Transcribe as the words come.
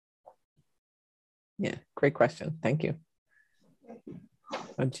Yeah. Great question. Thank you.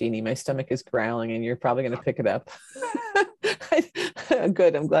 Oh, Jeannie, my stomach is growling and you're probably going to pick it up.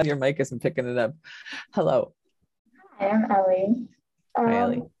 Good. I'm glad your mic isn't picking it up. Hello. Hi, I'm Ellie. Hi,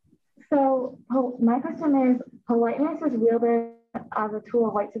 Ellie. My question is, politeness is wielded as a tool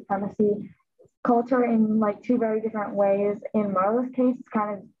of white supremacy culture in like two very different ways. In Marla's case, it's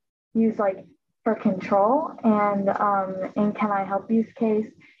kind of used like for control, and in Can I Help You's case,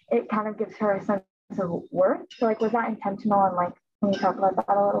 it kind of gives her a sense of worth. So like, was that intentional? And like, can you talk about that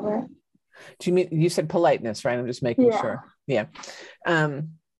a little bit? Do you mean, you said politeness, right? I'm just making sure. Yeah.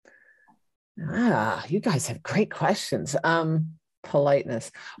 You guys have great questions.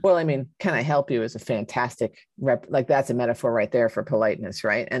 Politeness. Well, I mean, Can I Help You is a fantastic like that's a metaphor right there for politeness,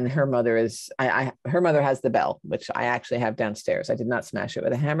 right? And her mother is, her mother has the bell, which I actually have downstairs. I did not smash it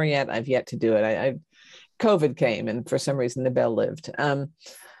with a hammer yet. I've yet to do it. COVID came and for some reason the bell lived.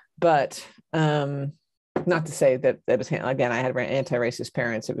 But not to say that was, again, I had anti-racist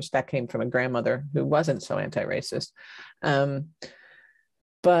parents. That came from a grandmother who wasn't so anti-racist.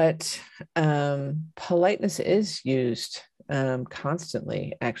 But politeness is used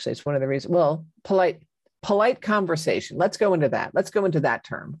constantly. Actually, it's one of the reasons. Well, polite conversation. Let's go into that. Let's go into that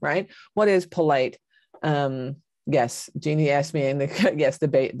term, right? What is polite? Yes, Jeannie asked me, and yes,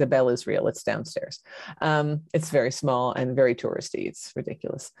 the bell is real. It's downstairs. It's very small and very touristy. It's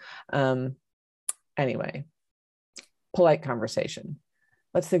ridiculous. Anyway, polite conversation.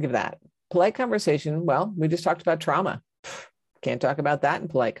 Let's think of that. Polite conversation. Well, we just talked about trauma. Can't talk about that in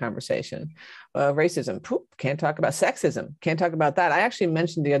polite conversation. Racism, can't talk about sexism. Can't talk about that. I actually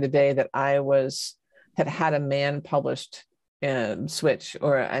mentioned the other day that I had a man published Switch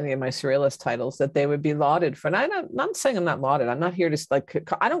or any of my surrealist titles that they would be lauded for. And I'm not saying I'm not lauded. I'm not here to like,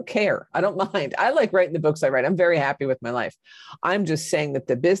 I don't care. I don't mind. I like writing the books I write. I'm very happy with my life. I'm just saying that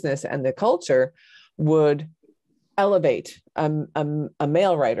the business and the culture would elevate a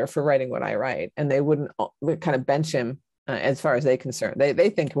male writer for writing what I write. And they wouldn't kind of bench him as far as they're concerned. They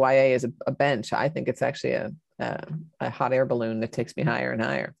think YA is a bench. I think it's actually a hot air balloon that takes me higher and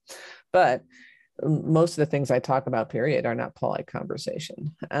higher. But most of the things I talk about, period, are not polite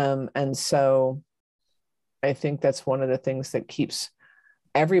conversation. And so I think that's one of the things that keeps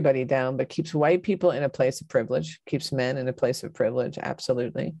everybody down, but keeps white people in a place of privilege, keeps men in a place of privilege,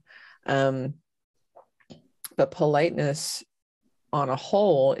 absolutely. But politeness on a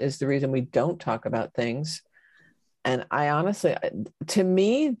whole is the reason we don't talk about things. And I honestly, to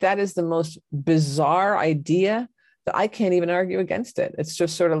me, that is the most bizarre idea that I can't even argue against it. It's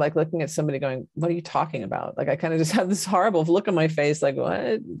just sort of like looking at somebody going, what are you talking about? Like, I kind of just have this horrible look on my face, like,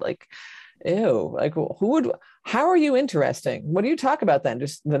 what? Like, ew, like how are you interesting? What do you talk about then?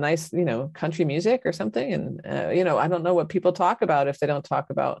 Just the nice, country music or something? And, I don't know what people talk about if they don't talk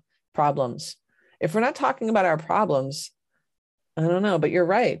about problems. If we're not talking about our problems, I don't know, but you're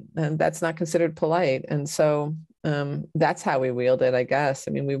right. And that's not considered polite. And so that's how we wield it, I guess.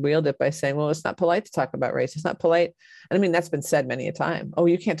 I mean, we wield it by saying, well, it's not polite to talk about race. It's not polite. And I mean, that's been said many a time. Oh,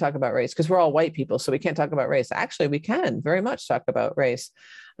 you can't talk about race because we're all white people, so we can't talk about race. Actually, we can very much talk about race.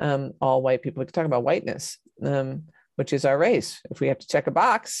 All white people, we can talk about whiteness, which is our race. If we have to check a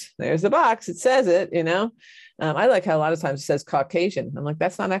box, there's the box. It says it, I like how a lot of times it says Caucasian. I'm like,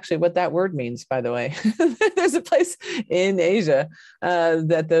 that's not actually what that word means, by the way. There's a place in Asia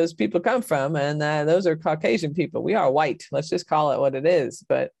that those people come from, and those are Caucasian people. We are white. Let's just call it what it is.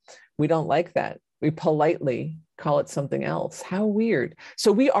 But we don't like that. We politely call it something else. How weird.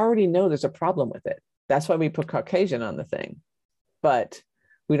 So we already know there's a problem with it. That's why we put Caucasian on the thing. But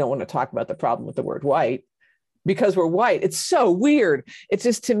we don't want to talk about the problem with the word white, because we're white. It's so weird. It's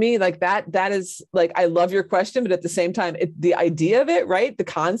just, to me, like that is like, I love your question, but at the same time, the idea of it, right? The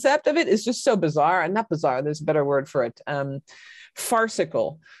concept of it is just so bizarre, and not bizarre. There's a better word for it.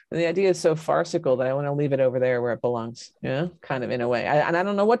 Farcical. And the idea is so farcical that I want to leave it over there where it belongs, kind of in a way. And I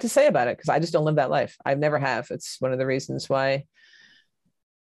don't know what to say about it because I just don't live that life. I've never have. It's one of the reasons why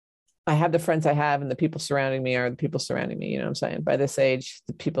I have the friends I have, and the people surrounding me are the people surrounding me. You know what I'm saying? By this age,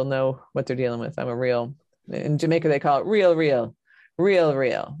 the people know what they're dealing with. I'm a real, in Jamaica, they call it real,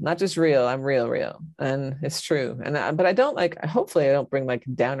 not just real. I'm real. And it's true. And, but I don't hopefully I don't bring like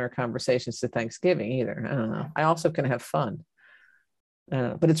downer conversations to Thanksgiving either. I don't know. I also can have fun,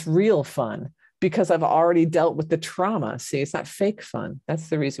 but it's real fun because I've already dealt with the trauma. See, it's not fake fun. That's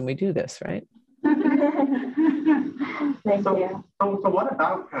the reason we do this, right? Thank you. So what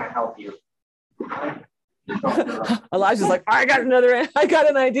about Can I Help You? Elijah's like, I got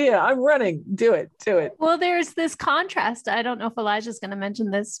an idea. I'm running. Do it. Well, there's this contrast. I don't know if Elijah's going to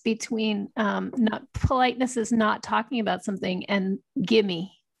mention this between not politeness is not talking about something and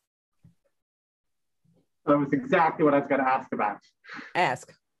gimme. that was exactly what I was going to ask about.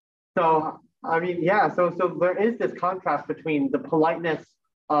 Ask. So, I mean, yeah. So there is this contrast between the politeness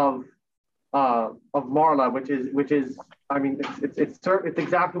of Marla, which is, I mean, it's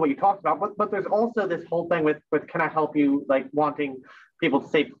exactly what you talked about. But there's also this whole thing with can I help you, like wanting people to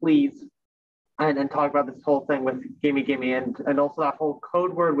say please, and talk about this whole thing with gimme gimme, and also that whole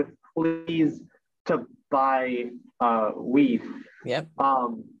code word with please to buy weed. Yep.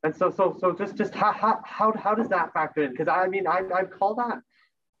 And so just how does that factor in? Because I mean I'd call that,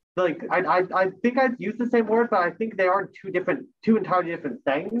 like I think I'd use the same word, but I think they are two entirely different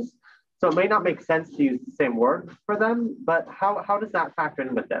things. So it may not make sense to use the same word for them, but how does that factor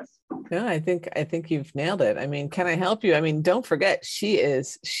in with this? No, I think you've nailed it. I mean, can I help you? I mean, don't forget, she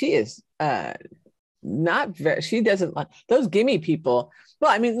is not very, she doesn't like those gimme people. Well,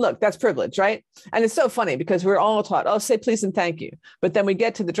 I mean, look, that's privilege, right? And it's so funny because we're all taught, oh, say please and thank you. But then we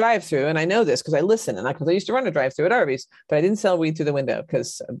get to the drive-through, and I know this because I listen, and because I used to run a drive-through at Arby's, but I didn't sell weed through the window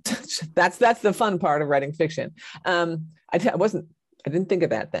because that's the fun part of writing fiction. I didn't think of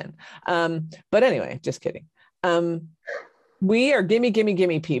that then. But anyway, just kidding. We are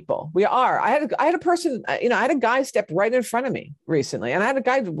gimme people. We are. I had a person, I had a guy step right in front of me recently, and I had a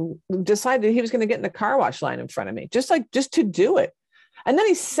guy decide that he was going to get in the car wash line in front of me, just to do it. And then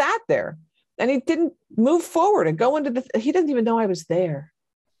he sat there and he didn't move forward and go into he didn't even know I was there.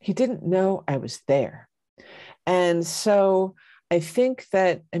 He didn't know I was there. And so I think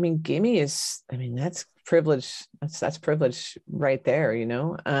that, I mean, gimme is, I mean, that's privilege. That's privilege right there,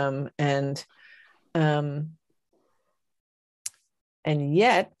 and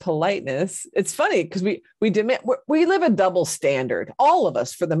yet politeness, it's funny because we live a double standard, all of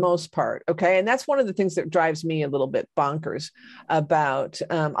us for the most part. Okay. And that's one of the things that drives me a little bit bonkers about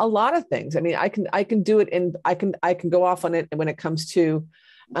a lot of things. I mean, I can do it I can go off on it when it comes to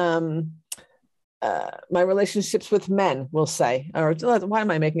my relationships with men, we'll say, or why am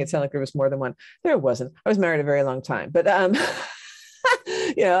I making it sound like there was more than one? There wasn't. I was married a very long time, but I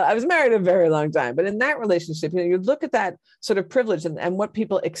was married a very long time, but in that relationship, you look at that sort of privilege and what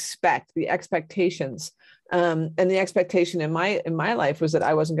people expect, the expectations, and the expectation in my life was that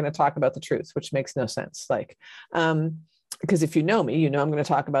I wasn't going to talk about the truth, which makes no sense. Like, because if you know me, I'm going to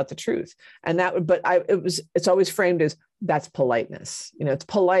talk about the truth, and it's always framed as that's politeness. It's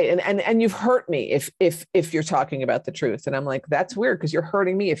polite, and you've hurt me if you're talking about the truth, and I'm like, that's weird because you're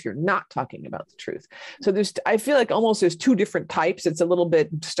hurting me if you're not talking about the truth. So I feel like almost there's two different types. It's a little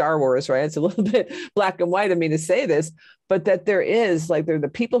bit Star Wars, right? It's a little bit black and white of me to say this, but that there are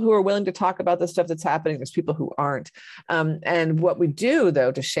the people who are willing to talk about the stuff that's happening. There's people who aren't, and what we do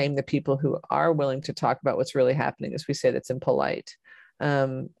though to shame the people who are willing to talk about what's really happening is we say that's impolite.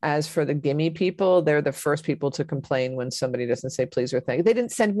 As for the gimme people, they're the first people to complain when somebody doesn't say please or thank you. They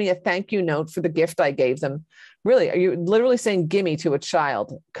didn't send me a thank you note for the gift I gave them. Really, are you literally saying gimme to a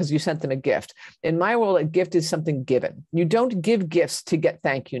child because you sent them a gift? In my world, a gift is something given. You don't give gifts to get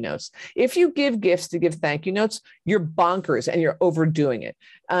thank you notes. If you give gifts to give thank you notes, you're bonkers and you're overdoing it.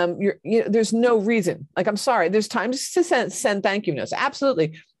 There's no reason. Like, I'm sorry, there's times to send thank you notes.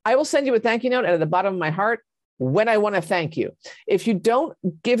 Absolutely. I will send you a thank you note, and at the bottom of my heart, when I want to thank you. If you don't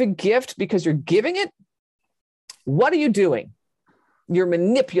give a gift because you're giving it, what are you doing? You're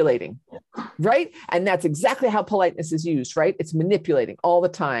manipulating, right? And that's exactly how politeness is used, right? It's manipulating all the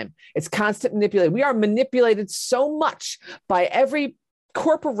time. It's constant manipulating. We are manipulated so much by every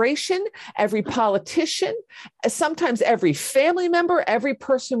corporation, every politician, sometimes every family member, every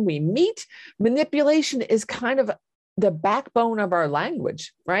person we meet. Manipulation is kind of the backbone of our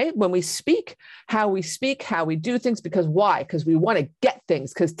language, right? When we speak, how we do things, because why? Because we want to get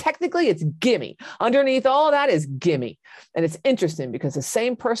things, because technically it's gimme. Underneath all of that is gimme. And it's interesting because the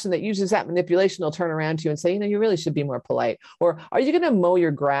same person that uses that manipulation will turn around to you and say, you really should be more polite. Or are you going to mow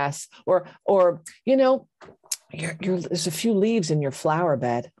your grass? Or there's a few leaves in your flower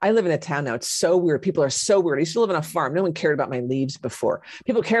bed. I live in a town now. It's so weird. People are so weird. I used to live on a farm. No one cared about my leaves before.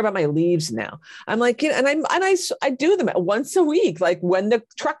 People care about my leaves now. I'm like, and I do them once a week, like when the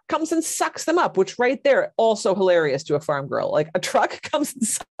truck comes and sucks them up, which right there, also hilarious to a farm girl. Like a truck comes and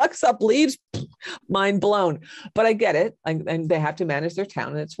sucks up leaves, mind blown. But I get it. And they have to manage their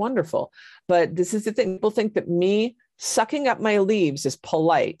town, and it's wonderful. But this is the thing. People think that me sucking up my leaves is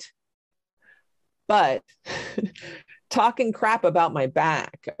polite. But talking crap about my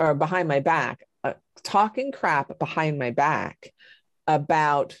back or behind my back, talking crap behind my back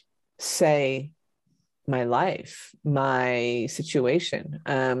about, say, my life, my situation,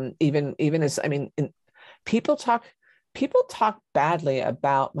 even as, people talk badly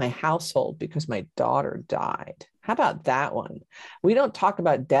about my household because my daughter died. How about that one? We don't talk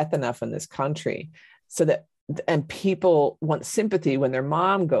about death enough in this country. so that, and people want sympathy when their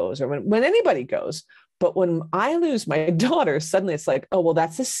mom goes or when anybody goes. But when I lose my daughter, suddenly it's like, oh, well,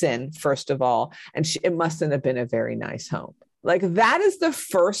 that's a sin, first of all. And it mustn't have been a very nice home. Like that is the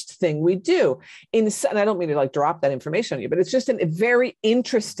first thing we do. And I don't mean to like drop that information on you, but it's just a very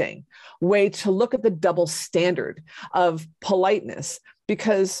interesting way to look at the double standard of politeness,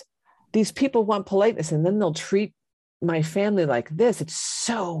 because these people want politeness and then they'll treat my family like this. It's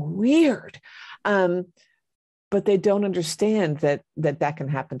so weird. But they don't understand that can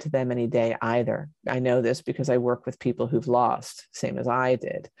happen to them any day either. I know this because I work with people who've lost, same as I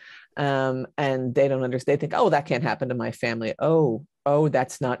did. And they don't understand. They think, oh, that can't happen to my family. Oh,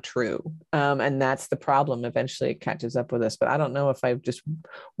 that's not true. And that's the problem. Eventually it catches up with us. But I don't know if I just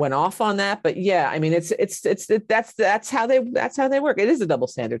went off on that. But yeah, I mean, that's how they work. It is a double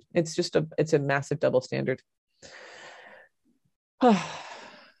standard. It's a massive double standard. I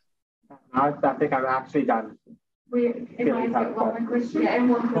think I'm actually done. One more question? Yeah,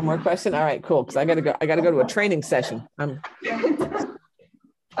 one more question. All right, cool. Because I gotta go to a training session. Okay,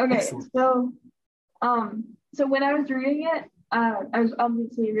 so when I was reading it, I was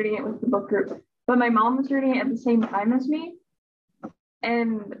obviously reading it with the book group, but my mom was reading it at the same time as me,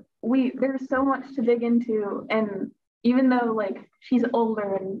 and there's so much to dig into, and even though like she's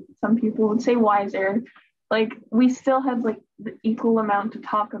older and some people would say wiser, like we still have like the equal amount to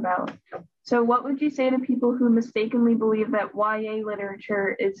talk about. So what would you say to people who mistakenly believe that YA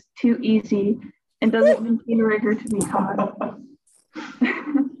literature is too easy and doesn't contain rigor to be taught?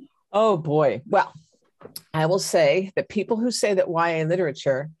 Oh boy. Well, I will say that people who say that YA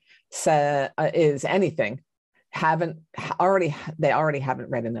literature is anything already haven't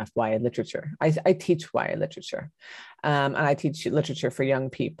read enough YA literature. I teach YA literature, and I teach literature for young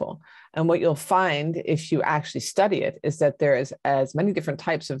people. And what you'll find if you actually study it is that there is as many different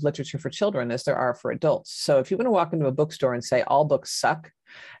types of literature for children as there are for adults. So if you want to walk into a bookstore and say all books suck,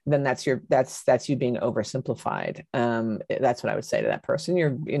 then that's you being oversimplified. That's what I would say to that person.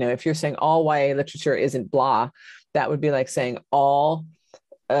 If you're saying all YA literature isn't blah, that would be like saying all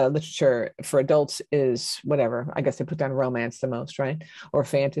literature for adults is whatever. I guess they put down romance the most, right? Or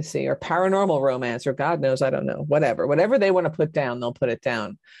fantasy or paranormal romance, or God knows, I don't know, whatever they want to put down, they'll put it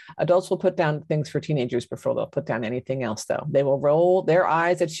down. Adults will put down things for teenagers before they'll put down anything else, though. They will roll their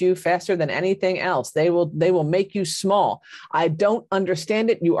eyes at you faster than anything else. They will make you small. I don't understand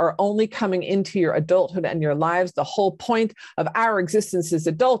it. You are only coming into your adulthood and your lives. The whole point of our existence as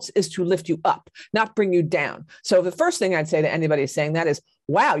adults is to lift you up, not bring you down. So the first thing I'd say to anybody saying that is,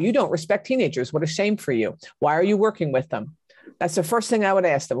 wow, you don't respect teenagers. What a shame for you. Why are you working with them? That's the first thing I would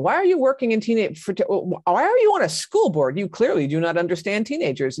ask them. Why are you working in why are you on a school board? You clearly do not understand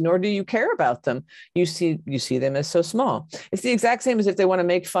teenagers, nor do you care about them. You see them as so small. It's the exact same as if they want to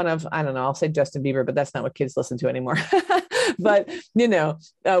make fun of, I don't know, I'll say Justin Bieber, but that's not what kids listen to anymore. But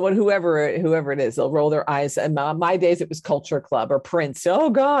whoever it is, they'll roll their eyes. And my days, it was Culture Club or Prince. Oh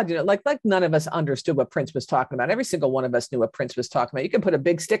God, like none of us understood what Prince was talking about. Every single one of us knew what Prince was talking about. You can put a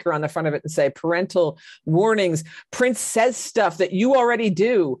big sticker on the front of it and say parental warnings. Prince says stuff that you already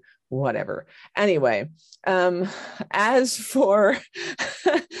do, whatever. Anyway, as for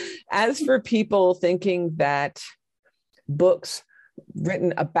people thinking that books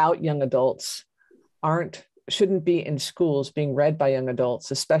written about young adults shouldn't be in schools being read by young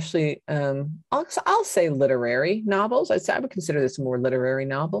adults, especially I'll say literary novels. I would consider this a more literary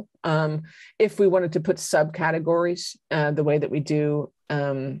novel. If we wanted to put subcategories the way that we do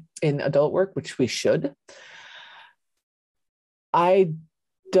in adult work, which we should, I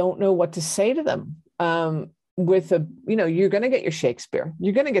don't know what to say to them. You're going to get your Shakespeare.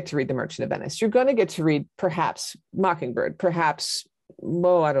 You're going to get to read The Merchant of Venice. You're going to get to read perhaps Mockingbird, perhaps,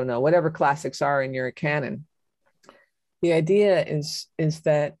 I don't know, whatever classics are in your canon. The idea is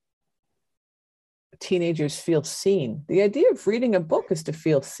that teenagers feel seen. The idea of reading a book is to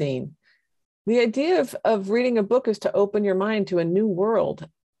feel seen. The idea of reading a book is to open your mind to a new world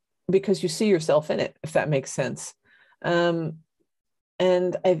because you see yourself in it, if that makes sense. And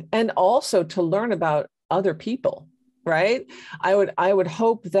also to learn about other people, right? I would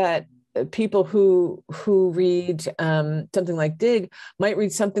hope that people who read something like Dig might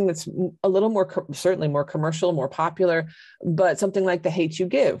read something that's a little more, certainly more commercial, more popular, but something like The Hate You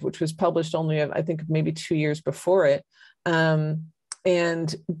Give, which was published only, I think, maybe 2 years before it,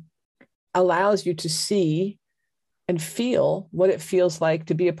 and allows you to see and feel what it feels like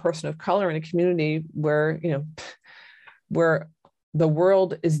to be a person of color in a community where the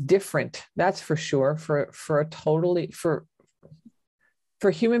world is different. That's for sure. For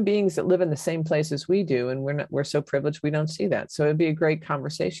for human beings that live in the same place as we do, and we're so privileged, we don't see that. So it'd be a great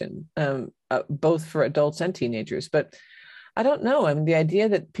conversation, both for adults and teenagers. But I don't know. I mean, the idea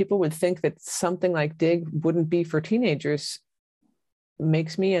that people would think that something like Dig wouldn't be for teenagers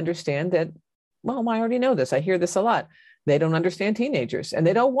makes me understand that, well, I already know this. I hear this a lot. They don't understand teenagers, and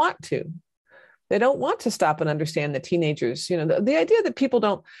they don't want to. They don't want to stop and understand the teenagers. You know, the idea that people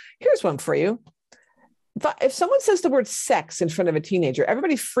don't, here's one for you. If someone says the word sex in front of a teenager,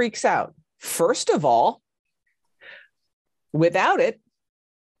 everybody freaks out. First of all, without it,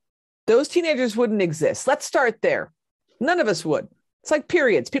 those teenagers wouldn't exist. Let's start there. None of us would. It's like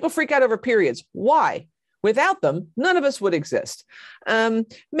periods. People freak out over periods. Why? Without them, none of us would exist.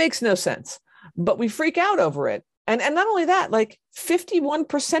 Makes no sense. But we freak out over it. And not only that, like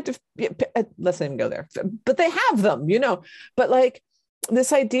 51% of, let's not even go there, but they have them, you know, but like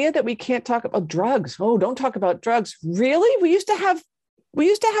this idea that we can't talk about drugs. Oh, don't talk about drugs. Really? We used to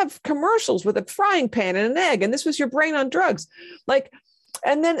have commercials with a frying pan and an egg, and this was your brain on drugs. Like,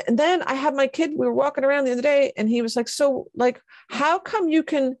 and then I have my kid, we were walking around the other day, and he was like, so like, how come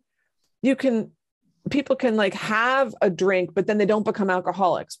people can like have a drink, but then they don't become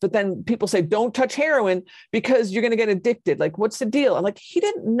alcoholics. But then people say, don't touch heroin because you're going to get addicted. Like, what's the deal? I'm like, he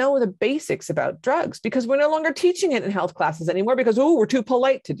didn't know the basics about drugs because we're no longer teaching it in health classes anymore because, oh, we're too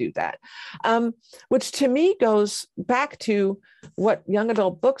polite to do that. Which to me goes back to what young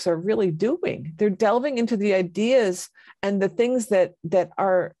adult books are really doing. They're delving into the ideas and the things that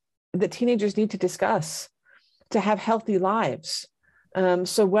teenagers need to discuss to have healthy lives.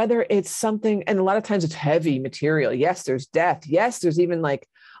 So whether it's something, and a lot of times it's heavy material. Yes, there's death. Yes, there's even like,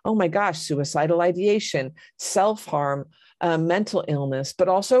 oh my gosh, suicidal ideation, self-harm, mental illness, but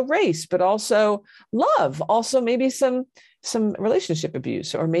also race, but also love, also maybe some relationship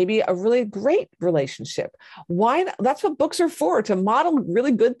abuse, or maybe a really great relationship. Why? That's what books are for, to model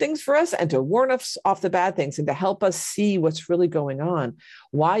really good things for us and to warn us off the bad things and to help us see what's really going on.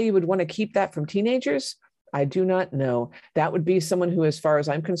 Why you would want to keep that from teenagers? I do not know. That would be someone who, as far as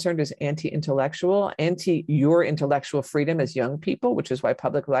I'm concerned, is anti-intellectual, anti your intellectual freedom as young people, which is why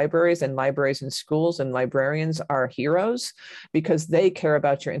public libraries and libraries and schools and librarians are heroes, because they care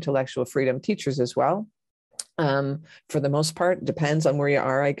about your intellectual freedom. Teachers as well. For the most part, depends on where you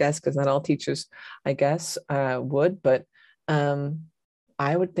are, I guess, because not all teachers, I guess, would. But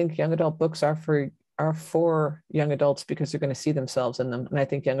I would think young adult books are for young adults because they're going to see themselves in them. And I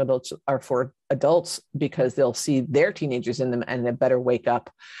think young adults are for adults because they'll see their teenagers in them and they better wake up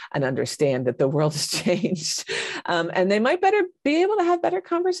and understand that the world has changed. And they might better be able to have better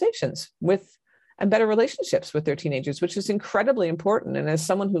conversations and better relationships with their teenagers, which is incredibly important. And as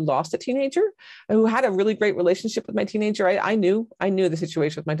someone who lost a teenager, who had a really great relationship with my teenager, I knew the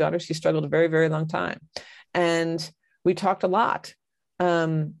situation with my daughter. She struggled a very, very long time. And we talked a lot.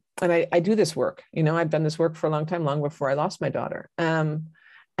 And I do this work, you know, I've done this work for a long time, long before I lost my daughter. And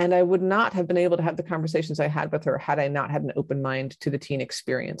I would not have been able to have the conversations I had with her had I not had an open mind to the teen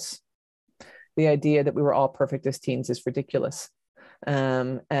experience. The idea that we were all perfect as teens is ridiculous.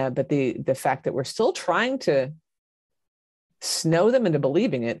 But the fact that we're still trying to snow them into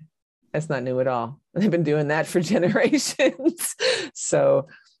believing it, that's not new at all. They've been doing that for generations. So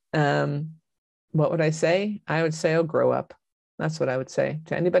what would I say? I would say, oh, grow up. That's what I would say.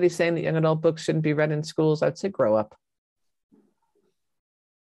 To anybody saying that young adult books shouldn't be read in schools, I'd say grow up.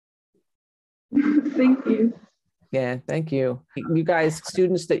 Thank you. Yeah, thank you. You guys,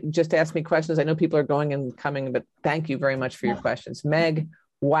 students that just asked me questions, I know people are going and coming, but thank you very much for your questions. Meg,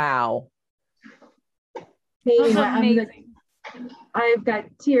 wow. Amazing. I've got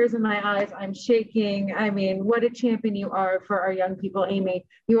tears in my eyes. I'm shaking. I mean, what a champion you are for our young people, Amy.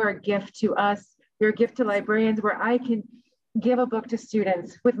 You are a gift to us. You're a gift to librarians, where I can give a book to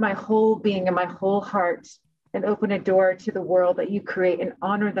students with my whole being and my whole heart and open a door to the world that you create and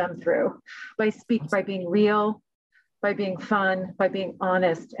honor them through by being real, by being fun, by being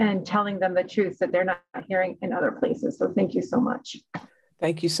honest, and telling them the truths that they're not hearing in other places. So thank you so much.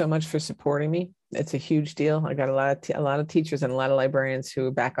 Thank you so much for supporting me. It's a huge deal. I got a lot of teachers and a lot of librarians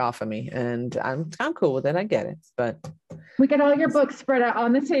who back off of me, and I'm cool with it. I get it, but we got all your books spread out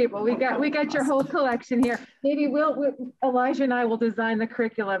on the table. We got your whole collection here. Maybe Elijah and I will design the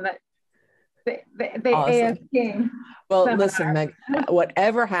curriculum that the awesome. AS King. Well, seminar. listen, Meg,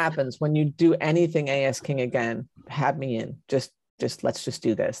 whatever happens when you do anything AS King again, have me in. Just let's just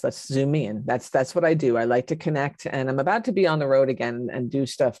do this. Let's zoom me in. That's what I do. I like to connect, and I'm about to be on the road again and do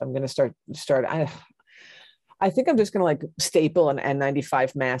stuff. I'm going to start. I think I'm just going to like staple an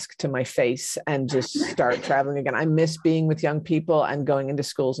N95 mask to my face and just start traveling again. I miss being with young people and going into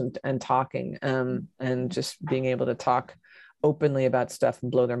schools and talking, and just being able to talk openly about stuff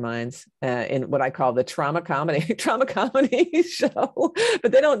and blow their minds in what I call the trauma comedy show,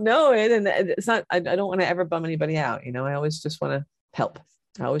 but they don't know it. And it's not, I don't want to ever bum anybody out. You know, I always just want to help.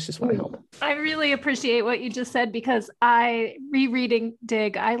 I always just want to help. I really appreciate what you just said, because rereading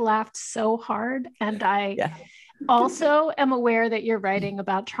Dig, I laughed so hard. And I also am aware that you're writing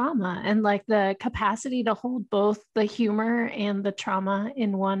about trauma, and like the capacity to hold both the humor and the trauma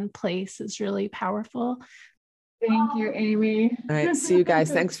in one place is really powerful. Thank you, Amy. All right. See you guys.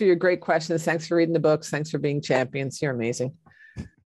 Thanks for your great questions. Thanks for reading the books. Thanks for being champions. You're amazing.